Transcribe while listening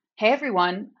Hey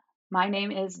everyone, my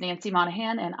name is Nancy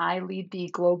Monaghan and I lead the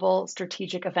Global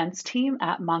Strategic Events team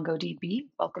at MongoDB.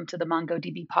 Welcome to the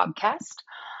MongoDB podcast.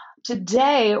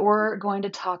 Today we're going to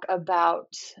talk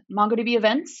about MongoDB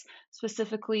events,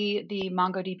 specifically the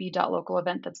MongoDB.local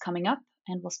event that's coming up,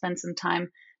 and we'll spend some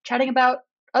time chatting about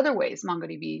other ways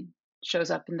MongoDB shows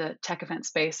up in the tech event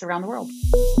space around the world.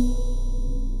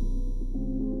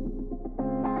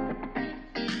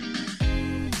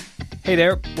 Hey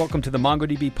there, welcome to the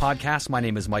MongoDB podcast. My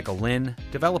name is Michael Lin,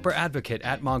 developer advocate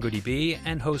at MongoDB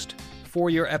and host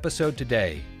for your episode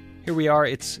today. Here we are,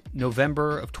 it's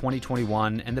November of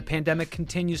 2021, and the pandemic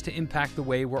continues to impact the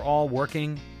way we're all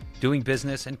working, doing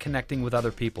business, and connecting with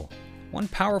other people. One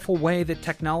powerful way that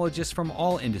technologists from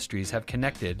all industries have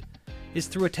connected is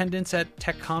through attendance at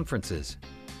tech conferences.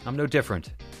 I'm no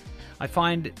different. I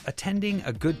find attending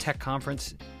a good tech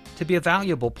conference to be a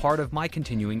valuable part of my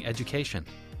continuing education.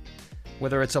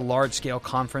 Whether it's a large-scale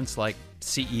conference like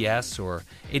CES or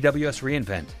AWS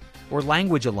reInvent, or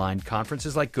language-aligned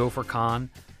conferences like GopherCon,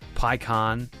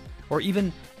 PyCon, or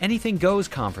even Anything Goes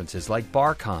conferences like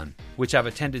BarCon, which I've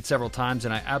attended several times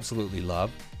and I absolutely love.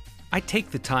 I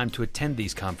take the time to attend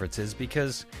these conferences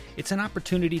because it's an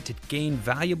opportunity to gain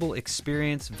valuable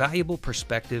experience, valuable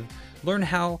perspective, learn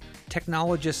how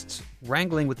technologists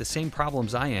wrangling with the same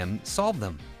problems I am solve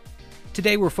them.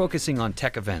 Today we're focusing on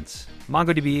tech events,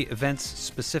 MongoDB events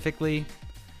specifically,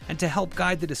 and to help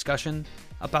guide the discussion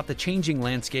about the changing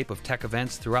landscape of tech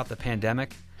events throughout the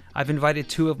pandemic, I've invited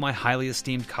two of my highly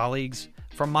esteemed colleagues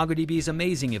from MongoDB's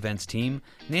amazing events team,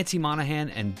 Nancy Monaghan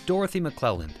and Dorothy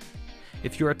McClelland.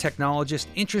 If you're a technologist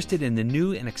interested in the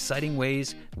new and exciting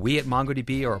ways we at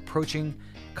MongoDB are approaching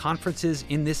conferences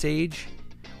in this age,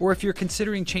 or if you're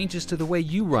considering changes to the way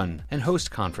you run and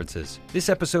host conferences, this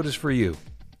episode is for you.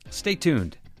 Stay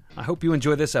tuned. I hope you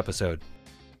enjoy this episode.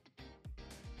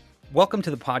 Welcome to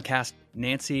the podcast,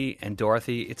 Nancy and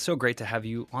Dorothy. It's so great to have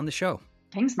you on the show.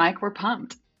 Thanks, Mike. We're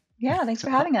pumped. Yeah, thanks for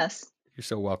having us. You're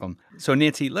so welcome. So,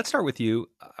 Nancy, let's start with you.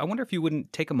 I wonder if you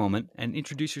wouldn't take a moment and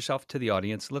introduce yourself to the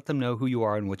audience. Let them know who you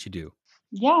are and what you do.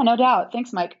 Yeah, no doubt.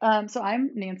 Thanks, Mike. So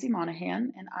I'm Nancy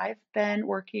Monaghan, and I've been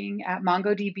working at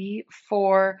MongoDB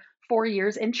for 4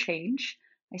 years and change.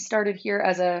 I started here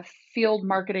as a field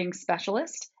marketing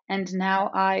specialist, and now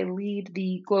I lead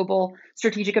the global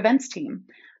strategic events team.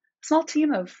 Small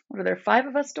team of, what are there, 5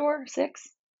 of us, Dor? 6?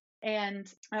 And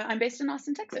I'm based in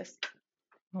Austin, Texas.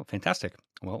 Oh, fantastic.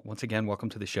 Well, once again, welcome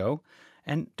to the show.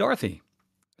 And Dorothy,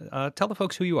 tell the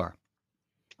folks who you are.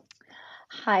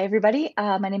 Hi, everybody.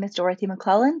 My name is Dorothy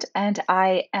McClelland, and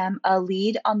I am a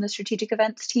lead on the strategic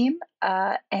events team.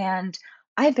 And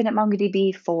I've been at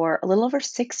MongoDB for a little over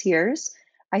 6 years.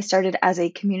 I started as a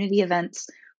community events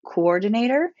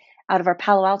coordinator out of our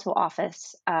Palo Alto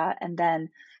office, and then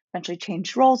eventually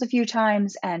changed roles a few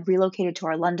times and relocated to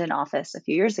our London office a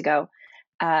few years ago,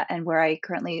 and where I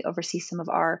currently oversee some of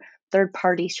our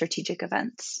third-party strategic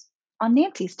events on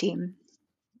Nancy's team.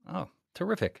 Oh,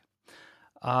 terrific.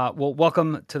 Well,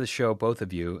 welcome to the show, both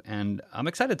of you. And I'm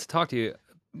excited to talk to you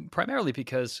primarily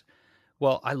because,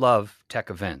 well, I love tech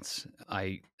events.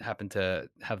 I happen to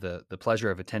have the pleasure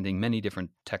of attending many different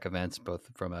tech events, both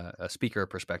from a speaker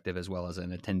perspective as well as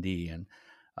an attendee. And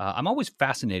I'm always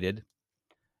fascinated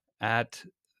at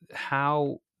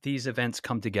how these events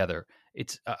come together.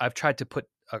 I've tried to put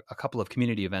a couple of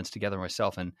community events together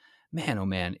myself, and man, oh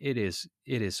man, it is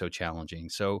so challenging.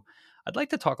 So I'd like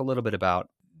to talk a little bit about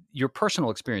your personal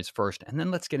experience first, and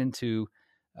then let's get into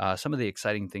some of the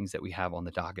exciting things that we have on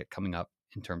the docket coming up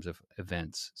in terms of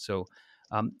events. So,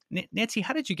 Nancy,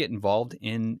 how did you get involved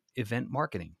in event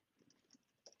marketing?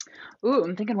 Ooh,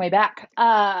 I'm thinking way back.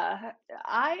 I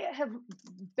have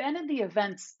been in the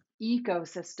events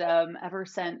ecosystem ever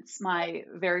since my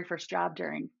very first job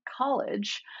during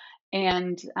college,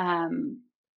 and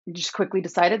just quickly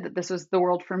decided that this was the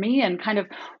world for me, and kind of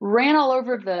ran all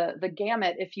over the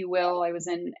gamut, if you will. I was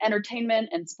in entertainment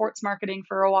and sports marketing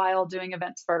for a while, doing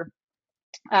events for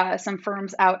some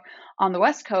firms out on the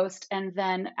West Coast, and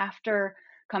then after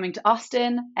coming to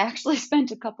Austin, I actually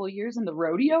spent a couple years in the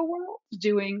rodeo world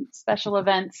doing special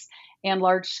events and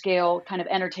large scale kind of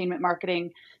entertainment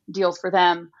marketing deals for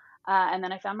them. And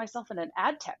then I found myself in an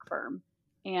ad tech firm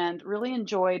and really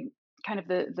enjoyed kind of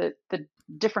the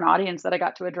different audience that I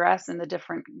got to address and the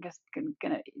different, I guess,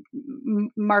 kind of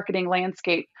marketing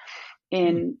landscape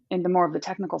in the more of the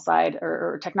technical side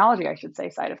or technology, I should say,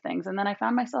 side of things. And then I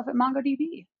found myself at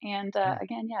MongoDB. And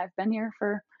again, yeah, I've been here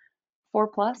for 4+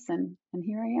 and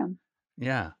here I am.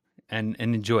 Yeah, and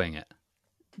enjoying it.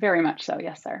 Very much so,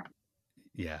 yes, sir.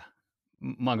 Yeah.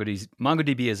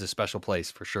 MongoDB is a special place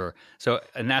for sure. So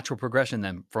a natural progression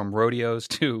then from rodeos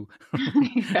to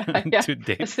Yeah, yeah. to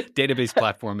database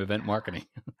platform event marketing.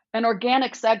 An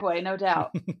organic segue, no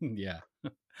doubt. Yeah.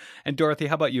 And Dorothy,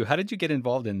 how about you? How did you get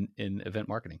involved in event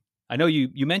marketing? I know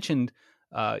you mentioned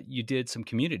you did some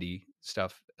community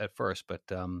stuff at first, but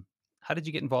how did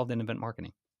you get involved in event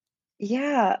marketing?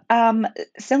 Yeah,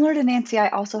 similar to Nancy, I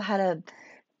also had a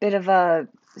bit of a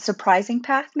surprising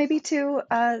path maybe to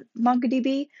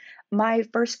MongoDB. My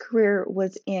first career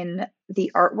was in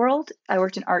the art world. I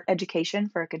worked in art education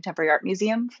for a contemporary art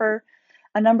museum for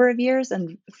a number of years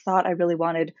and thought I really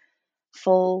wanted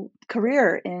full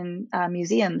career in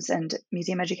museums and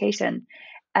museum education.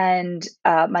 And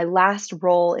my last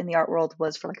role in the art world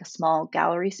was for like a small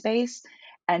gallery space.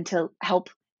 And to help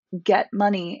get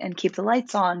money and keep the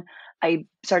lights on, I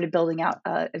started building out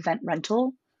a event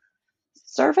rental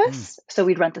Mm, service. So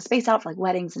we'd rent the space out for like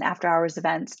weddings and after hours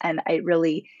events. And it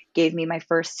really gave me my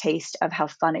first taste of how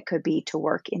fun it could be to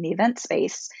work in the event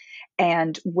space.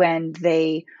 And when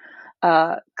they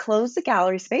closed the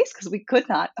gallery space because we could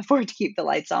not afford to keep the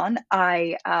lights on,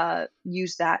 I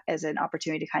used that as an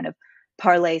opportunity to kind of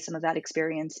parlay some of that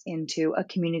experience into a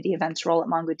community events role at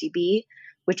MongoDB,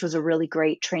 which was a really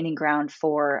great training ground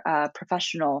for a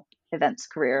professional events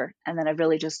career. And then I've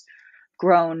really just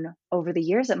grown over the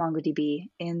years at MongoDB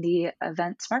in the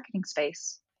events marketing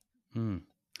space. mm.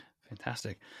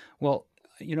 Fantastic. Well,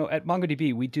 at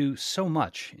MongoDB, we do so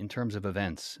much in terms of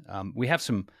events. We have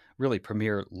some really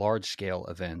premier large scale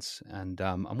events. And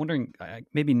I'm wondering,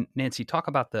 maybe Nancy, talk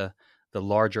about the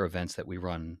larger events that we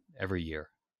run every year.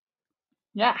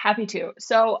 Yeah, happy to.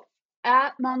 So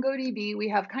at MongoDB, we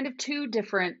have kind of two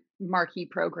different marquee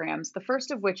programs. The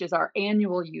first of which is our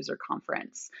annual user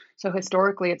conference. So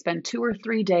historically, it's been 2 or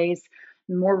 3 days.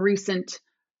 In more recent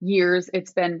years,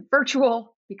 it's been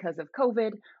virtual because of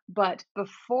COVID. But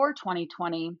before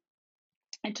 2020,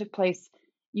 it took place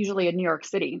usually in New York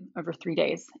City over 3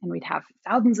 days, and we'd have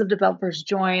thousands of developers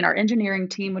join. Our engineering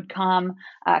team would come,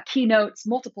 keynotes,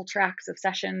 multiple tracks of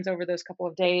sessions over those couple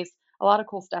of days. A lot of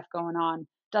cool stuff going on.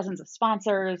 Dozens of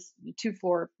sponsors,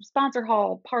 two-floor sponsor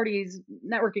hall, parties,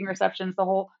 networking receptions, the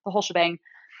whole shebang.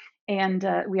 And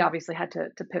we obviously had to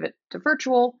pivot to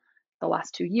virtual the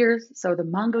last 2 years. So the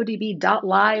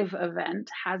MongoDB.live event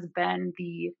has been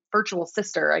the virtual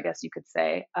sister, I guess you could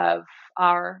say, of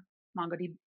our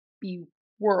MongoDB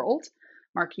World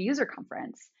Marquee User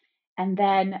Conference. And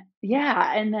then,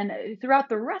 yeah, and then throughout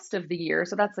the rest of the year,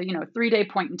 so that's a 3 day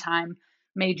point in time.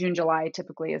 May, June, July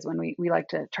typically is when we like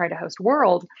to try to host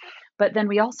World. But then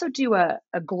we also do a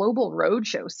global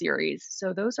roadshow series.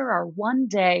 So those are our 1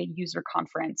 day user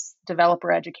conference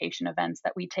developer education events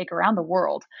that we take around the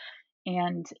world.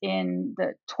 And in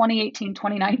the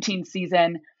 2018-2019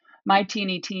 season, my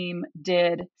teeny team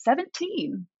did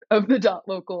 17 of the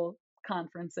 .local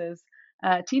conferences,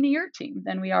 teenier team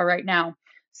than we are right now.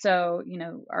 So,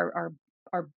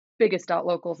 our biggest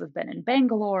 .locals have been in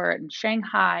Bangalore and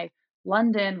Shanghai,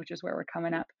 London, which is where we're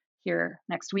coming up here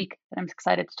next week that I'm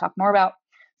excited to talk more about,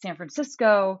 San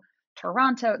Francisco,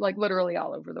 Toronto, like literally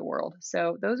all over the world.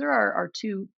 So those are our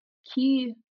two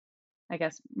key, I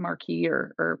guess, marquee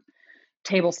or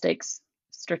table stakes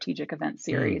strategic event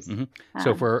series. Mm-hmm.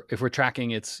 So Um, if we're tracking,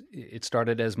 it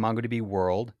started as MongoDB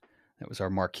World. That was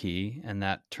our marquee, and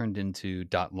that turned into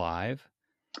 .live.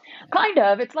 Kind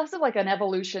of. It's less of like an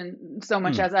evolution so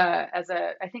much Mm, as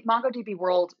a I think MongoDB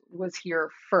World was here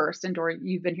first, and Dory,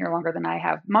 you've been here longer than I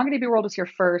have. MongoDB World was here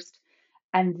first,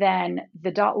 and then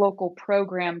the .local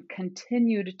program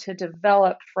continued to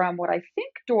develop from what I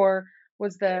think, Dor,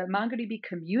 was the MongoDB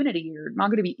community or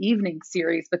MongoDB evening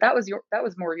series, but that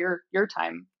was more your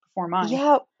time before mine.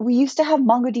 Yeah, we used to have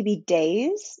MongoDB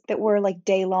days that were like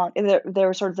day long. They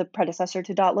were sort of the predecessor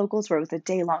to Locals, where it was a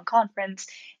day long conference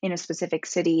in a specific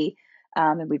city,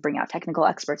 and we bring out technical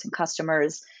experts and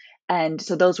customers. And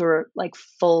so those were like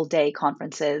full day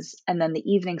conferences. And then the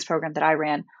evenings program that I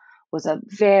ran was a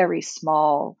very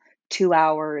small 2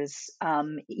 hours,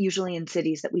 usually in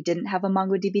cities that we didn't have a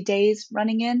MongoDB days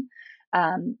running in.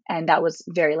 And that was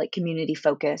very like community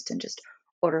focused and just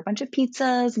order a bunch of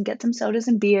pizzas and get some sodas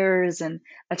and beers and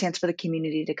a chance for the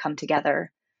community to come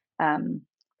together. Um,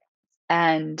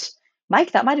 and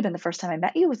Mike, that might have been the first time I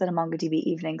met you was at a MongoDB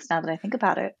evenings now that I think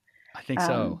about it. I think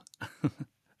so. Um,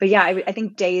 but yeah, I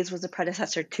think Days was a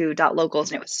predecessor to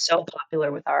 .locals, and it was so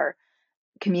popular with our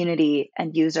community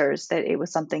and users that it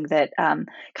was something that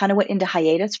kind of went into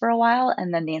hiatus for a while,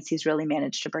 and then Nancy's really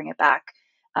managed to bring it back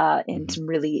in Hmm. some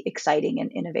really exciting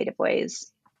and innovative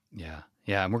ways. Yeah,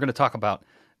 yeah, and we're going to talk about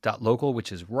 .local,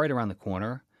 which is right around the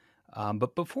corner.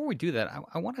 But before we do that,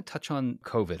 I want to touch on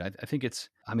COVID. I think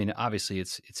obviously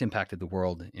it's impacted the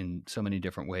world in so many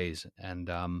different ways. And,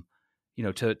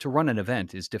 to run an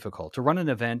event is difficult. To run an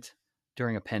event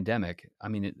during a pandemic, I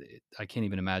can't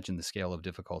even imagine the scale of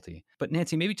difficulty. But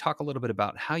Nancy, maybe talk a little bit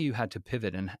about how you had to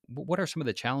pivot and what are some of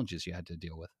the challenges you had to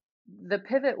deal with? The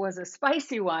pivot was a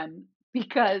spicy one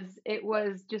because it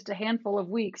was just a handful of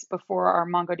weeks before our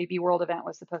MongoDB World event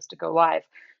was supposed to go live.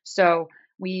 So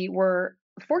we were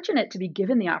fortunate to be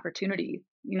given the opportunity,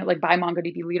 like by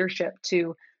MongoDB leadership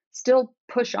to still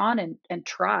push on and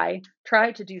try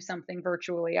to do something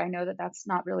virtually. I know that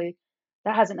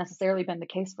that hasn't necessarily been the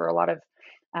case for a lot of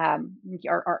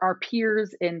our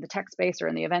peers in the tech space or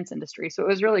in the events industry. So it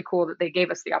was really cool that they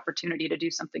gave us the opportunity to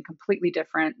do something completely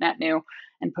different, net new,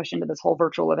 and push into this whole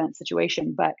virtual event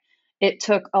situation. But it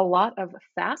took a lot of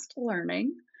fast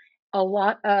learning, a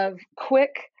lot of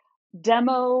quick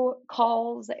demo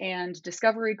calls and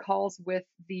discovery calls with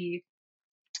the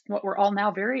what we're all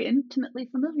now very intimately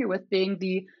familiar with being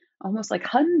the almost like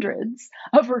hundreds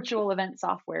of virtual event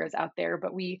softwares out there.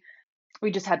 But we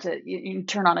just had to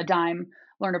turn on a dime,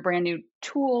 learn a brand new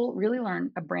tool, really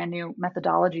learn a brand new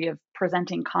methodology of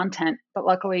presenting content. But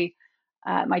luckily,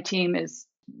 my team is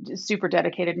super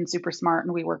dedicated and super smart,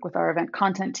 and we work with our event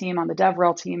content team on the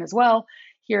DevRel team as well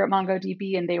here at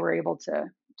MongoDB, and they were able to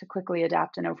quickly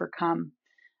adapt and overcome.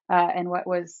 And what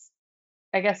was,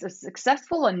 I guess, a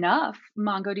successful enough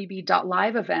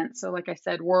MongoDB.live event. So, like I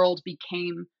said, World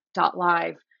became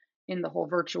 .live in the whole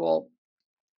virtual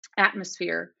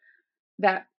atmosphere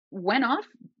that went off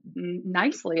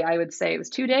nicely, I would say. It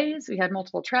was 2 days. We had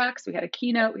multiple tracks. We had a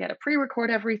keynote. We had to pre-record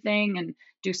everything and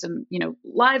do some,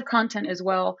 live content as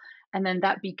well. And then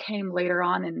that became later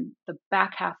on in the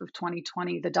back half of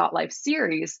 2020, the .live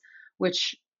series,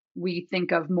 which we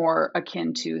think of more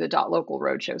akin to the .local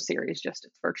roadshow series, just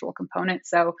its virtual component.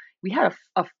 So we had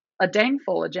a dang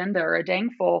full agenda, or a dang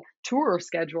full tour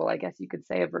schedule, I guess you could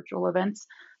say, of virtual events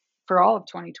for all of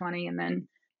 2020. And then,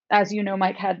 as you know,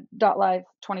 Mike had .live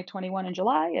 2021 in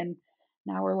July, and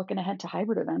now we're looking ahead to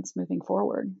hybrid events moving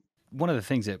forward. One of the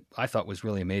things that I thought was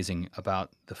really amazing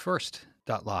about the first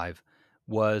 .live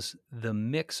was the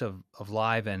mix of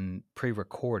live and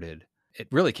pre-recorded. It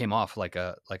really came off like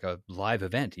a live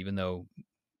event, even though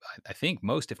I think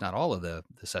most, if not all, of the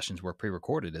sessions were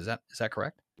pre-recorded. Is that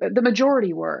correct? The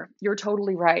majority were. You're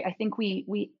totally right. I think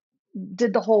we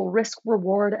did the whole risk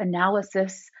reward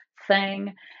analysis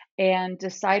thing and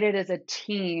decided as a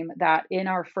team that in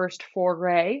our first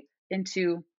foray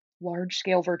into large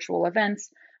scale virtual events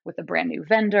with a brand new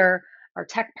vendor, our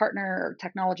tech partner or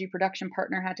technology production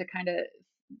partner had to kind of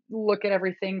look at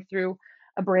everything through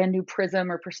a brand new prism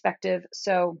or perspective.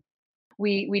 So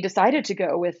we decided to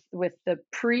go with the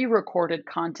pre-recorded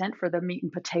content for the meat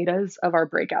and potatoes of our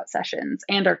breakout sessions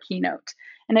and our keynote.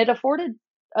 And it afforded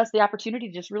us the opportunity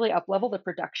to just really up level the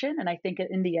production. And I think it,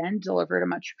 in the end, delivered a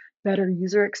much better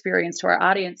user experience to our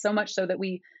audience, so much so that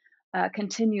we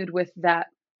continued with that,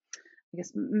 I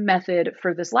guess, method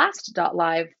for this last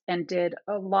 .live and did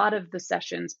a lot of the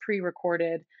sessions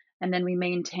pre-recorded. And then we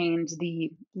maintained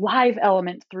the live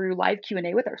element through live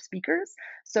Q&A with our speakers.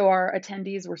 So our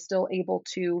attendees were still able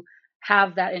to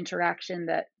have that interaction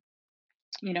that,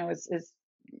 is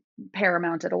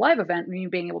paramount at a live event,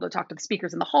 being able to talk to the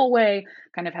speakers in the hallway,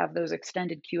 kind of have those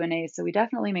extended Q&As. So we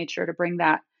definitely made sure to bring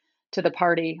that to the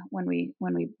party when we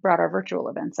brought our virtual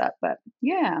events up. But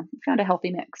yeah, we found a healthy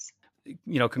mix.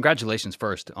 Congratulations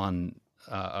first on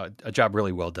a job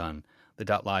really well done.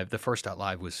 The first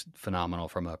 .live was phenomenal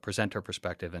from a presenter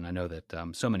perspective, and I know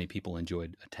that so many people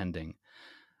enjoyed attending.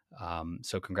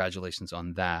 So congratulations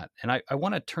on that. And I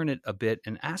want to turn it a bit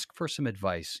and ask for some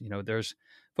advice. There's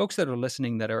folks that are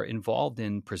listening that are involved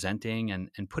in presenting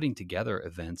and putting together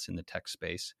events in the tech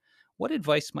space. What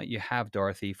advice might you have,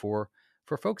 Dorothy, for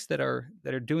folks that are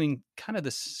doing kind of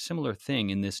the similar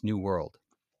thing in this new world?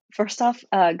 First off,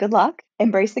 good luck.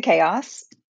 Embrace the chaos.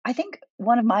 I think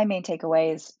one of my main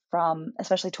takeaways from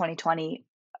especially 2020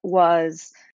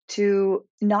 was to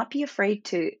not be afraid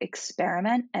to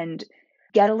experiment and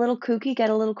get a little kooky, get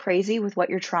a little crazy with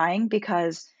what you're trying,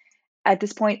 because at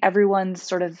this point, everyone's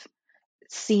sort of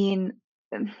seen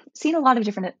a lot of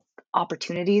different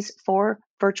opportunities for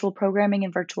virtual programming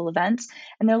and virtual events,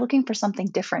 and they're looking for something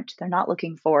different. They're not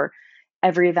looking for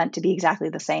every event to be exactly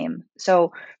the same.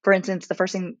 So, for instance, the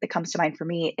first thing that comes to mind for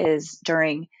me is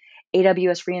during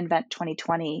AWS reInvent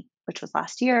 2020, which was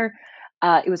last year.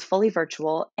 It was fully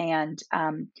virtual, and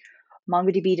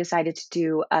MongoDB decided to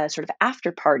do a sort of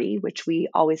after party, which we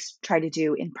always try to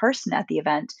do in person at the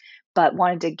event, but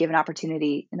wanted to give an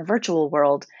opportunity in the virtual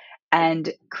world,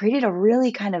 and created a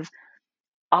really kind of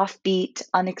offbeat,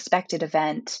 unexpected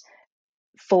event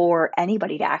for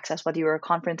anybody to access, whether you were a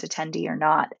conference attendee or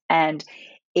not. And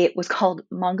it was called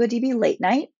MongoDB Late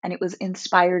Night, and it was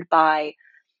inspired by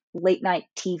late night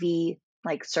TV,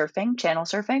 like surfing, channel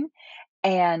surfing.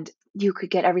 And you could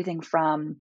get everything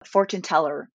from fortune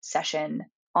teller session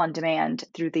on demand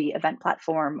through the event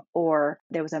platform, or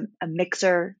there was a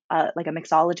mixer, like a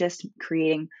mixologist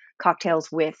creating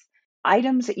cocktails with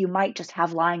items that you might just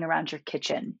have lying around your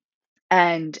kitchen.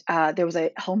 And there was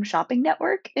a home shopping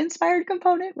network inspired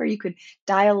component where you could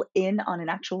dial in on an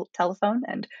actual telephone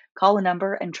and call a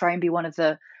number and try and be one of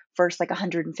the first like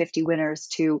 150 winners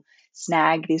to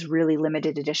snag these really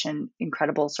limited edition,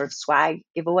 incredible sort of swag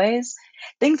giveaways.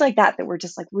 Things like that were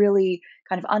just like really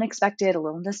kind of unexpected, a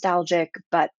little nostalgic,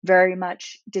 but very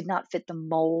much did not fit the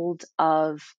mold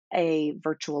of a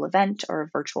virtual event or a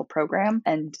virtual program,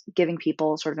 and giving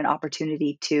people sort of an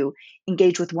opportunity to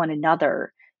engage with one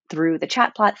another through the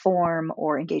chat platform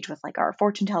or engage with like our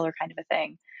fortune teller kind of a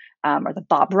thing, or the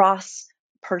Bob Ross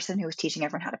person who was teaching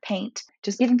everyone how to paint.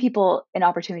 Just giving people an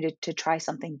opportunity to try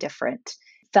something different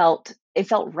felt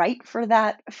right for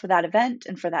that event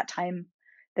and for that time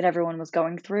that everyone was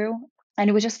going through. And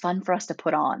it was just fun for us to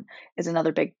put on. Is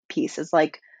another big piece, is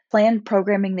like plan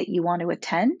programming that you want to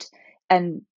attend,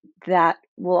 and that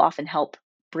will often help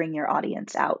bring your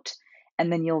audience out, and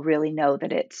then you'll really know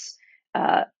that it's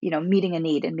meeting a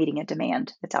need and meeting a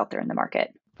demand that's out there in the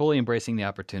market. Fully embracing the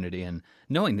opportunity and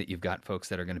knowing that you've got folks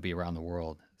that are going to be around the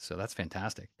world. So that's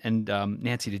fantastic. And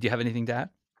Nancy, did you have anything to add?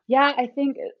 Yeah, I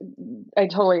think I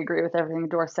totally agree with everything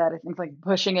Dor said. I think like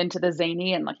pushing into the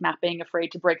zany and like not being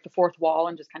afraid to break the fourth wall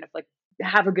and just kind of like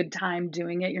have a good time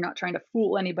doing it. You're not trying to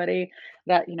fool anybody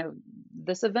that,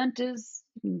 this event is,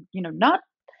 not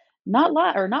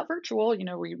live or not virtual.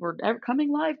 We're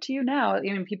coming live to you now.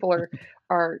 People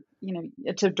are,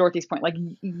 to Dorothy's point, like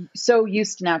so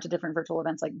used now to different virtual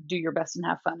events, like do your best and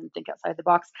have fun and think outside the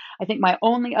box. I think my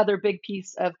only other big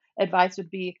piece of advice would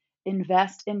be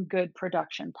invest in good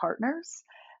production partners,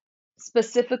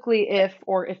 specifically if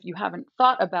you haven't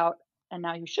thought about, and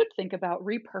now you should think about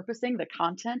repurposing the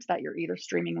content that you're either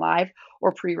streaming live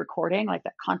or pre-recording, like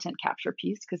that content capture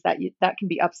piece, because that can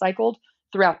be upcycled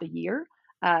throughout the year.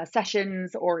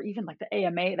 Sessions, or even like the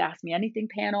AMA, the Ask Me Anything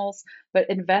panels,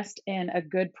 but invest in a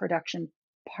good production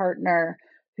partner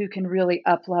who can really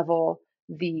up level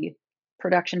the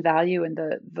production value and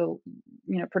the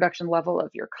production level of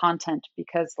your content,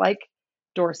 because like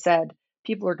Dor said,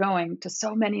 people are going to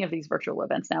so many of these virtual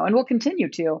events now, and will continue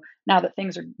to, now that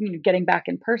things are getting back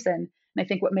in person. And I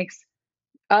think what makes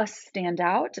us stand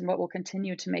out and what will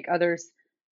continue to make others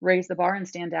raise the bar and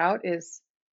stand out is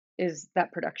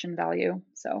that production value.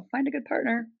 So find a good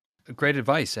partner. Great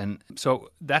advice. And so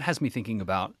that has me thinking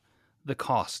about the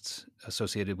costs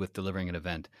associated with delivering an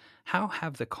event. How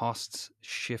have the costs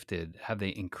shifted? Have they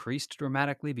increased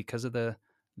dramatically because of the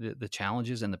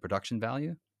challenges and the production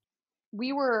value?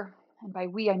 We were, and by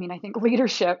we, I mean, I think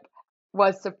leadership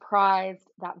was surprised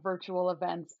that virtual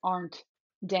events aren't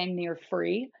dang near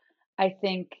free. I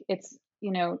think it's,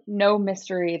 no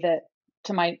mystery that,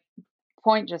 to my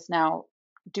point just now,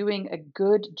 doing a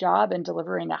good job and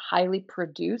delivering a highly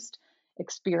produced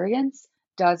experience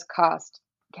does cost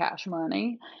cash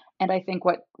money. And I think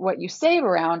what you save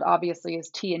around obviously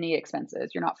is T&E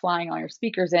expenses. You're not flying all your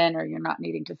speakers in, or you're not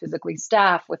needing to physically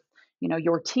staff with,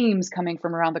 your teams coming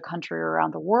from around the country or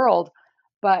around the world.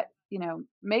 But,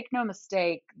 make no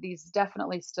mistake, these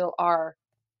definitely still are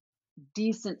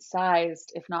decent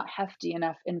sized, if not hefty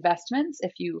enough investments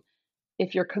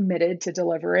if you're committed to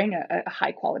delivering a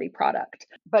high quality product.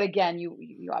 But again,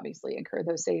 you obviously incur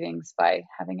those savings by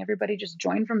having everybody just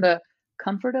join from the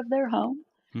comfort of their home.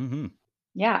 Mm-hmm.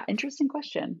 Yeah, interesting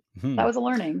question. Mm-hmm. That was a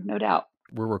learning, no doubt.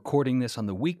 We're recording this on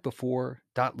the week before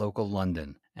 .local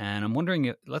London, and I'm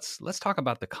wondering, let's talk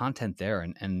about the content there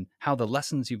and how the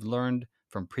lessons you've learned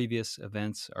from previous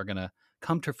events are going to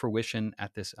come to fruition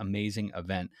at this amazing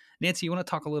event. Nancy, you want to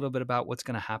talk a little bit about what's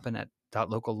going to happen at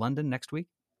 .local London next week?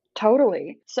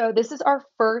 Totally. So this is our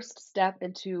first step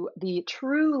into the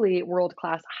truly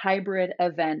world-class hybrid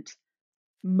event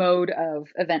mode of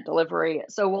event delivery.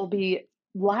 So we'll be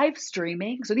live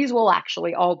streaming. So these will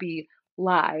actually all be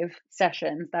live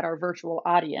sessions that our virtual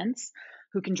audience,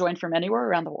 who can join from anywhere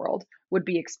around the world, would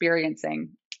be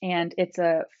experiencing. And it's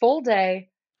a full day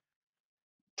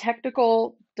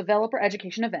technical developer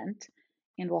education event.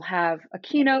 And we'll have a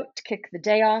keynote to kick the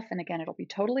day off. And again, it'll be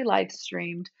totally live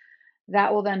streamed.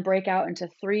 That will then break out into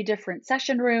 3 different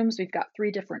session rooms. We've got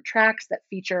 3 different tracks that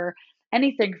feature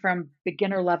anything from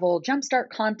beginner level jumpstart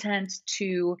content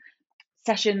to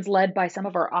sessions led by some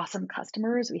of our awesome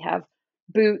customers. We have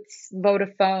Boots,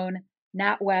 Vodafone,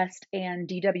 NatWest and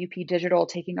DWP Digital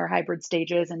taking our hybrid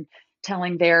stages and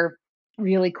telling their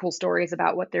really cool stories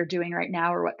about what they're doing right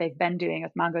now or what they've been doing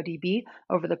with MongoDB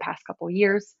over the past couple of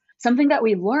years. Something that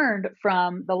we learned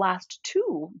from the last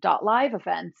two .live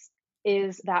events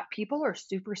is that people are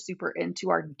super, super into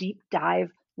our deep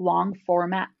dive long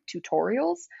format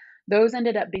tutorials. Those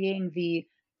ended up being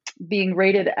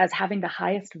rated as having the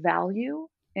highest value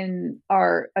in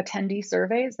our attendee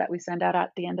surveys that we send out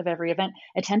at the end of every event.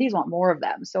 Attendees want more of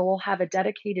them. So we'll have a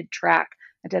dedicated track,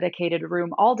 a dedicated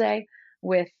room all day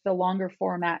with the longer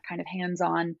format, kind of hands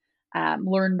on,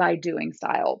 learn by doing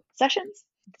style sessions.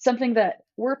 Something that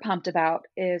we're pumped about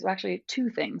is, well, actually two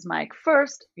things, Mike.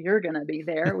 First, you're going to be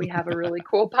there. We have a really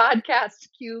cool podcast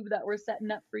cube that we're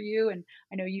setting up for you. And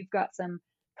I know you've got some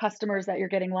customers that you're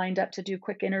getting lined up to do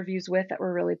quick interviews with that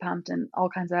we're really pumped, and all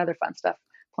kinds of other fun stuff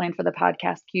planned for the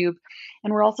podcast cube.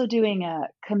 And we're also doing a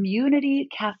community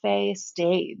cafe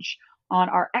stage on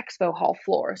our expo hall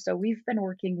floor. So we've been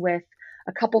working with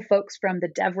a couple folks from the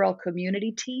DevRel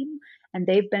community team, and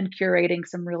they've been curating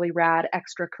some really rad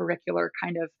extracurricular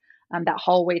kind of that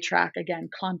hallway track, again,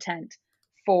 content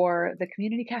for the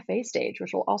community cafe stage,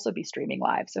 which will also be streaming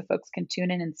live. So folks can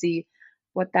tune in and see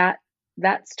what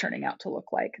that's turning out to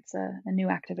look like. It's a new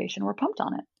activation. We're pumped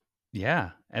on it.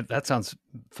 Yeah, and that sounds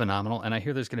phenomenal. And I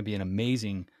hear there's going to be an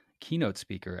amazing keynote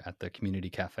speaker at the community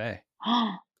cafe.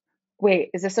 Wait,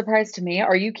 is this a surprise to me?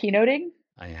 Are you keynoting?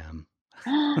 I am.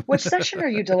 Which session are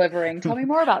you delivering? Tell me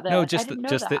more about this. No, I didn't know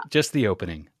that. just the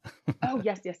opening. Oh,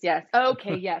 yes.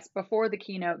 Okay, yes. Before the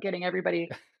keynote, getting everybody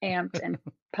amped and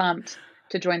pumped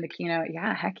to join the keynote.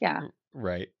 Yeah, heck yeah.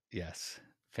 Right. Yes.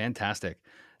 Fantastic.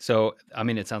 So, I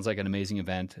mean, it sounds like an amazing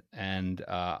event, and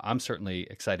I'm certainly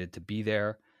excited to be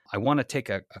there. I want to take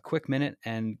a quick minute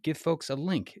and give folks a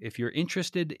link. If you're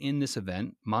interested in this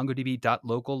event,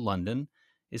 MongoDB.local London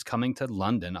is coming to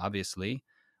London, obviously,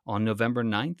 on November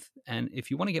 9th. And if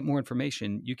you want to get more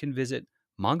information, you can visit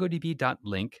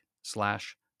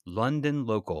mongodb.link/London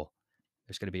Local.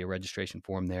 There's going to be a registration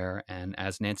form there. And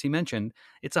as Nancy mentioned,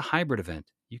 it's a hybrid event.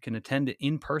 You can attend it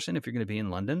in person if you're going to be in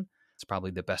London. It's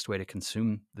probably the best way to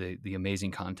consume the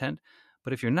amazing content.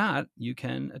 But if you're not, you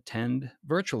can attend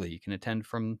virtually. You can attend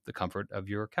from the comfort of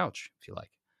your couch, if you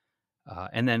like.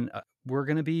 And then we're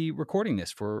going to be recording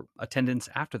this for attendance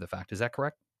after the fact. Is that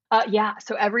correct? Yeah,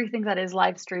 so everything that is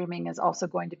live streaming is also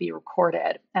going to be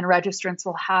recorded, and registrants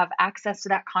will have access to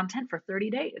that content for 30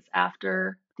 days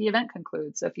after the event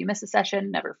concludes. So if you miss a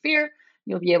session, never fear,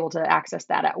 you'll be able to access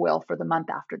that at will for the month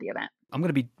after the event. I'm going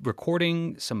to be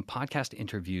recording some podcast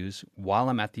interviews while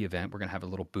I'm at the event. We're going to have a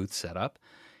little booth set up,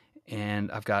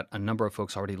 and I've got a number of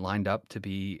folks already lined up to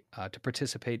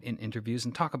participate in interviews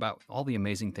and talk about all the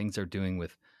amazing things they're doing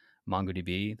with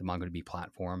MongoDB, the MongoDB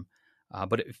platform.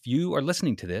 But if you are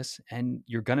listening to this and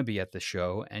you're going to be at the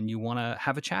show and you want to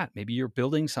have a chat, maybe you're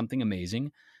building something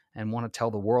amazing and want to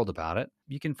tell the world about it,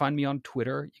 you can find me on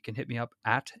Twitter. You can hit me up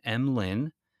at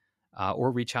mlin or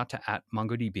reach out to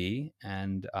 @MongoDB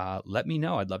and let me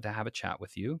know. I'd love to have a chat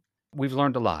with you. We've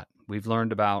learned a lot. We've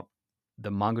learned about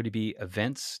the MongoDB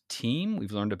events team.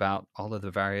 We've learned about all of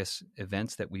the various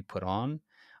events that we put on.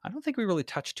 I don't think we really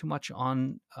touched too much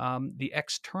on the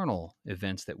external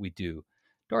events that we do.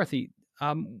 Dorothy,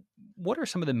 what are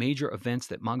some of the major events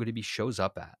that MongoDB shows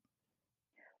up at?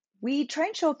 We try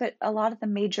and show up at a lot of the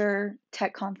major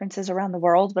tech conferences around the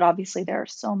world, but obviously there are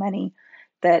so many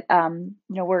that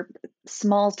we're a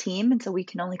small team, and so we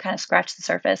can only kind of scratch the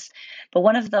surface. But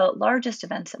one of the largest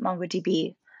events that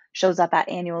MongoDB shows up at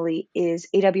annually is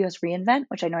AWS reInvent,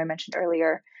 which I know I mentioned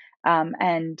earlier,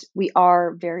 and we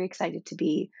are very excited to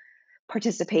be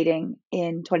participating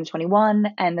in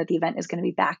 2021, and that the event is going to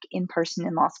be back in person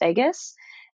in Las Vegas.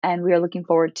 And we are looking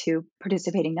forward to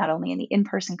participating not only in the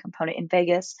in-person component in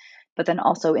Vegas, but then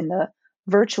also in the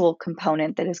virtual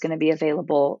component that is going to be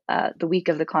available the week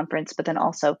of the conference, but then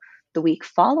also the week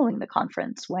following the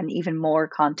conference when even more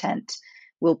content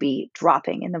will be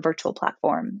dropping in the virtual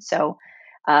platform. So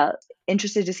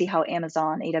interested to see how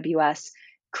Amazon AWS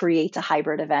creates a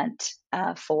hybrid event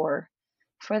for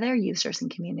their users and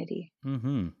community.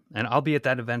 Mm-hmm. And I'll be at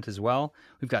that event as well.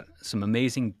 We've got some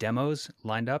amazing demos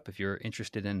lined up. If you're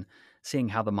interested in seeing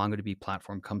how the MongoDB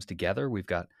platform comes together, we've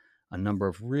got a number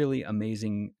of really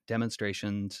amazing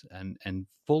demonstrations and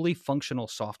fully functional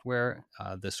software.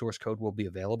 The source code will be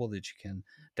available that you can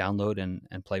download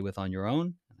and play with on your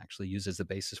own and actually use as the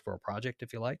basis for a project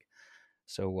if you like.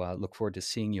 So look forward to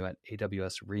seeing you at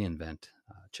AWS reInvent.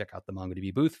 Check out the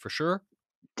MongoDB booth for sure.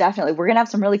 Definitely. We're going to have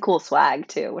some really cool swag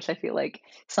too, which I feel like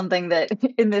something that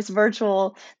in the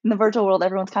virtual world,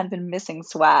 everyone's kind of been missing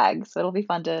swag. So it'll be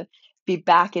fun to be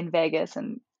back in Vegas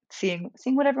and seeing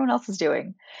what everyone else is doing.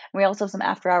 And we also have some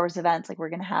after hours events. Like we're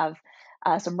going to have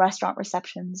some restaurant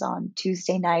receptions on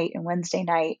Tuesday night and Wednesday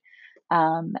night,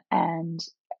 and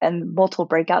multiple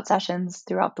breakout sessions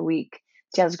throughout the week.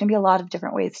 So yeah, there's going to be a lot of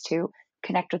different ways to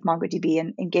connect with MongoDB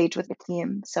and engage with the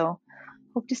team. So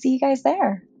hope to see you guys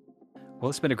there. Well,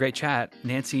 it's been a great chat.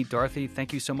 Nancy, Dorothy,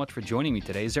 thank you so much for joining me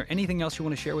today. Is there anything else you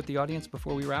want to share with the audience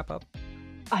before we wrap up?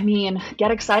 I mean,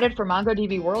 get excited for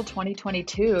MongoDB World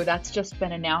 2022. That's just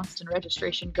been announced, and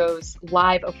registration goes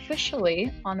live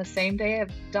officially on the same day of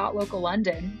 .local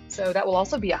London. So that will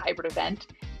also be a hybrid event,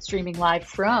 streaming live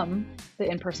from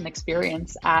the in-person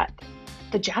experience at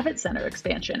the Javits Center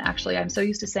expansion. Actually, I'm so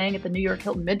used to saying at the New York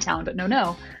Hilton Midtown, but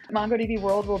no. MongoDB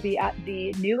World will be at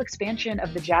the new expansion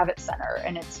of the Javits Center,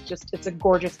 and it's a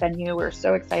gorgeous venue. We're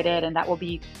so excited, and that will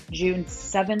be June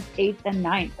 7th, 8th, and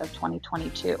 9th of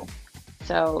 2022.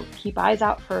 So keep eyes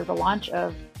out for the launch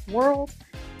of World.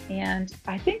 And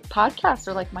I think podcasts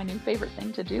are like my new favorite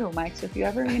thing to do, Mike. So if you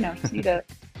ever, just need a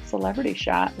celebrity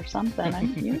shot or something, I'm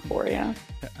here for you.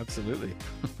 Absolutely.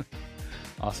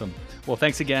 Awesome. Well,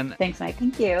 thanks again. Thanks, Mike.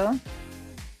 Thank you.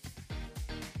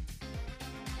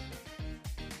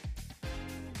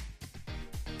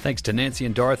 Thanks to Nancy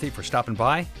and Dorothy for stopping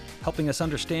by, helping us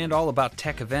understand all about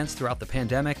tech events throughout the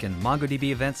pandemic and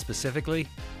MongoDB events specifically.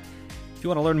 If you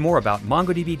want to learn more about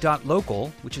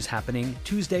MongoDB.local, which is happening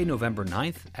Tuesday, November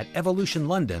 9th at Evolution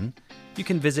London, you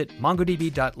can visit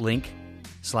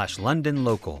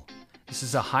MongoDB.link/LondonLocal. This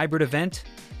is a hybrid event.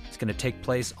 It's going to take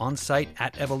place on-site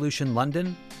at Evolution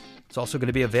London. It's also going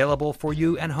to be available for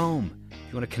you at home. If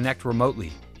you want to connect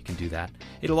remotely, you can do that.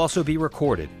 It'll also be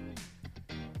recorded.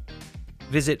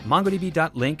 Visit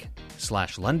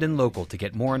MongoDB.link/LondonLocal to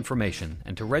get more information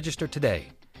and to register today.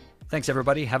 Thanks,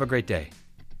 everybody. Have a great day.